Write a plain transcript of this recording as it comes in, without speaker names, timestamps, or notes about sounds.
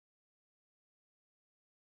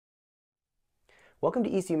Welcome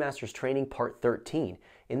to ECU Masters Training Part 13.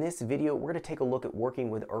 In this video, we're going to take a look at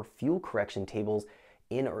working with our fuel correction tables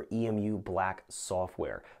in our EMU Black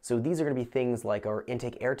software. So these are going to be things like our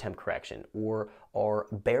intake air temp correction, or our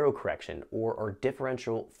baro correction, or our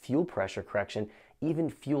differential fuel pressure correction,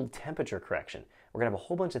 even fuel temperature correction. We're going to have a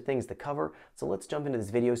whole bunch of things to cover, so let's jump into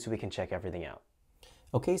this video so we can check everything out.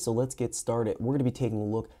 Okay, so let's get started. We're going to be taking a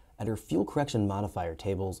look at our fuel correction modifier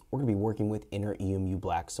tables. We're going to be working with in our EMU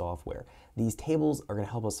Black software. These tables are going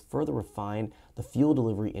to help us further refine the fuel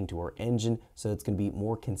delivery into our engine so it's going to be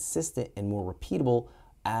more consistent and more repeatable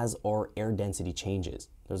as our air density changes.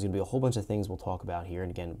 There's going to be a whole bunch of things we'll talk about here,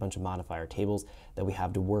 and again, a bunch of modifier tables that we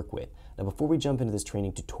have to work with. Now, before we jump into this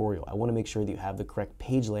training tutorial, I want to make sure that you have the correct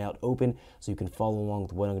page layout open so you can follow along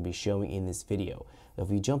with what I'm going to be showing in this video. Now, if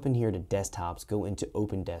we jump in here to desktops, go into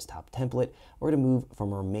open desktop template, we're going to move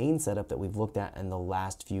from our main setup that we've looked at in the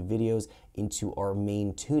last few videos into our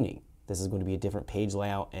main tuning. This is going to be a different page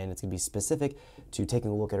layout, and it's going to be specific to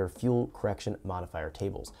taking a look at our fuel correction modifier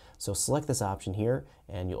tables. So select this option here,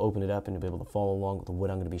 and you'll open it up and you'll be able to follow along with what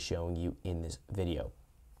I'm going to be showing you in this video.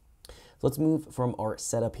 So let's move from our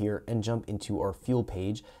setup here and jump into our fuel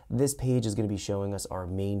page. This page is going to be showing us our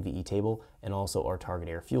main VE table and also our target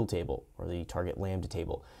air fuel table, or the target lambda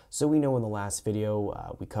table. So we know in the last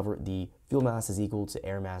video we covered the fuel mass is equal to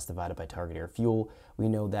air mass divided by target air fuel. We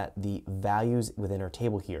know that the values within our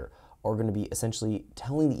table here are going to be essentially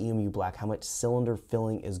telling the EMU Black how much cylinder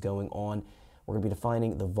filling is going on. We're going to be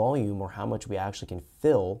defining the volume, or how much we actually can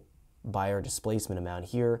fill by our displacement amount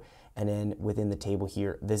here. And then within the table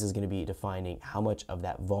here, this is going to be defining how much of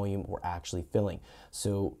that volume we're actually filling.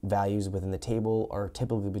 So values within the table are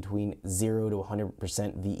typically between 0 to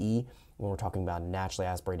 100% VE when we're talking about a naturally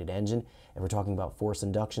aspirated engine. If we're talking about forced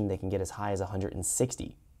induction, they can get as high as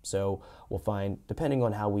 160. So we'll find, depending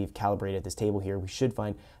on how we've calibrated this table here, we should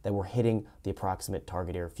find that we're hitting the approximate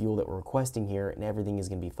target air fuel that we're requesting here, and everything is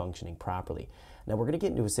going to be functioning properly. Now we're going to get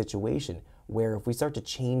into a situation where if we start to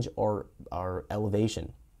change our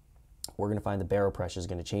elevation, we're going to find the baro pressure is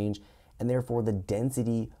going to change, and therefore the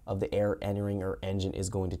density of the air entering our engine is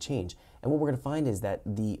going to change. And what we're going to find is that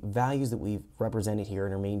the values that we've represented here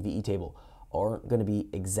in our main VE table aren't going to be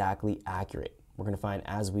exactly accurate. We're going to find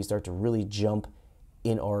as we start to really jump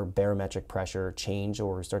in our barometric pressure change,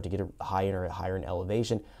 or start to get a higher in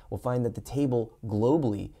elevation, we'll find that the table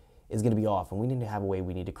globally is going to be off, and we need to have a way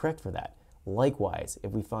we need to correct for that. Likewise, if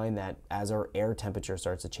we find that as our air temperature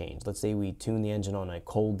starts to change, let's say we tune the engine on a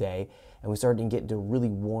cold day and we start to get into really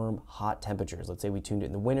warm, hot temperatures. Let's say we tuned it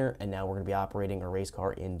in the winter and now we're going to be operating our race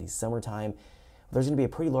car in the summertime. There's going to be a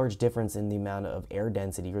pretty large difference in the amount of air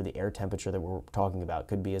density, or the air temperature that we're talking about.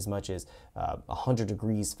 Could be as much as 100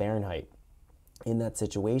 degrees Fahrenheit. In that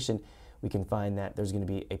situation, we can find that there's going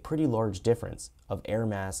to be a pretty large difference of air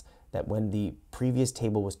mass, that when the previous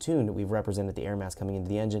table was tuned, we've represented the air mass coming into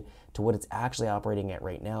the engine, to what it's actually operating at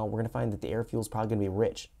right now. We're going to find that the air fuel is probably going to be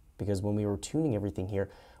rich, because when we were tuning everything here,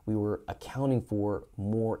 we were accounting for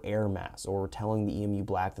more air mass, or telling the EMU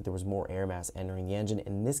Black that there was more air mass entering the engine.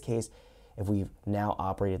 In this case, if we've now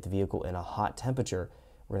operated the vehicle in a hot temperature,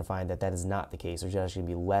 we're going to find that that is not the case. There's actually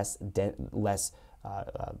going to be less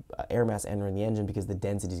air mass entering the engine, because the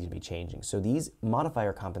density is going to be changing. So these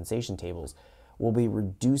modifier compensation tables will be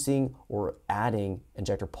reducing or adding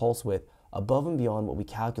injector pulse width above and beyond what we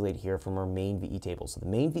calculate here from our main VE table. So the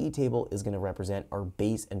main VE table is going to represent our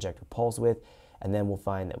base injector pulse width, and then we'll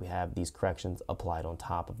find that we have these corrections applied on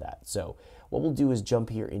top of that. So what we'll do is jump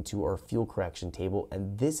here into our fuel correction table,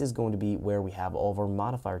 and this is going to be where we have all of our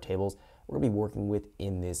modifier tables we're going to be working with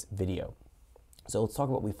in this video. So let's talk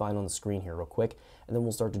about what we find on the screen here real quick, and then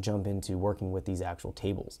we'll start to jump into working with these actual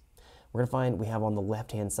tables. We're going to find we have on the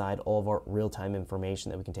left-hand side all of our real-time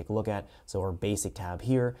information that we can take a look at. So our basic tab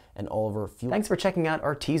here, and all of our fuel. Thanks for checking out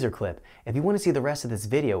our teaser clip. If you want to see the rest of this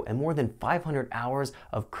video and more than 500 hours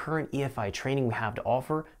of current EFI training we have to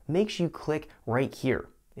offer, make sure you click right here.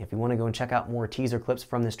 If you want to go and check out more teaser clips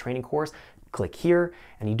from this training course, click here,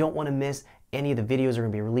 and you don't want to miss any of the videos we're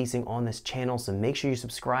going to be releasing on this channel, so make sure you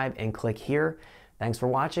subscribe and click here. Thanks for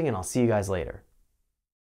watching, and I'll see you guys later.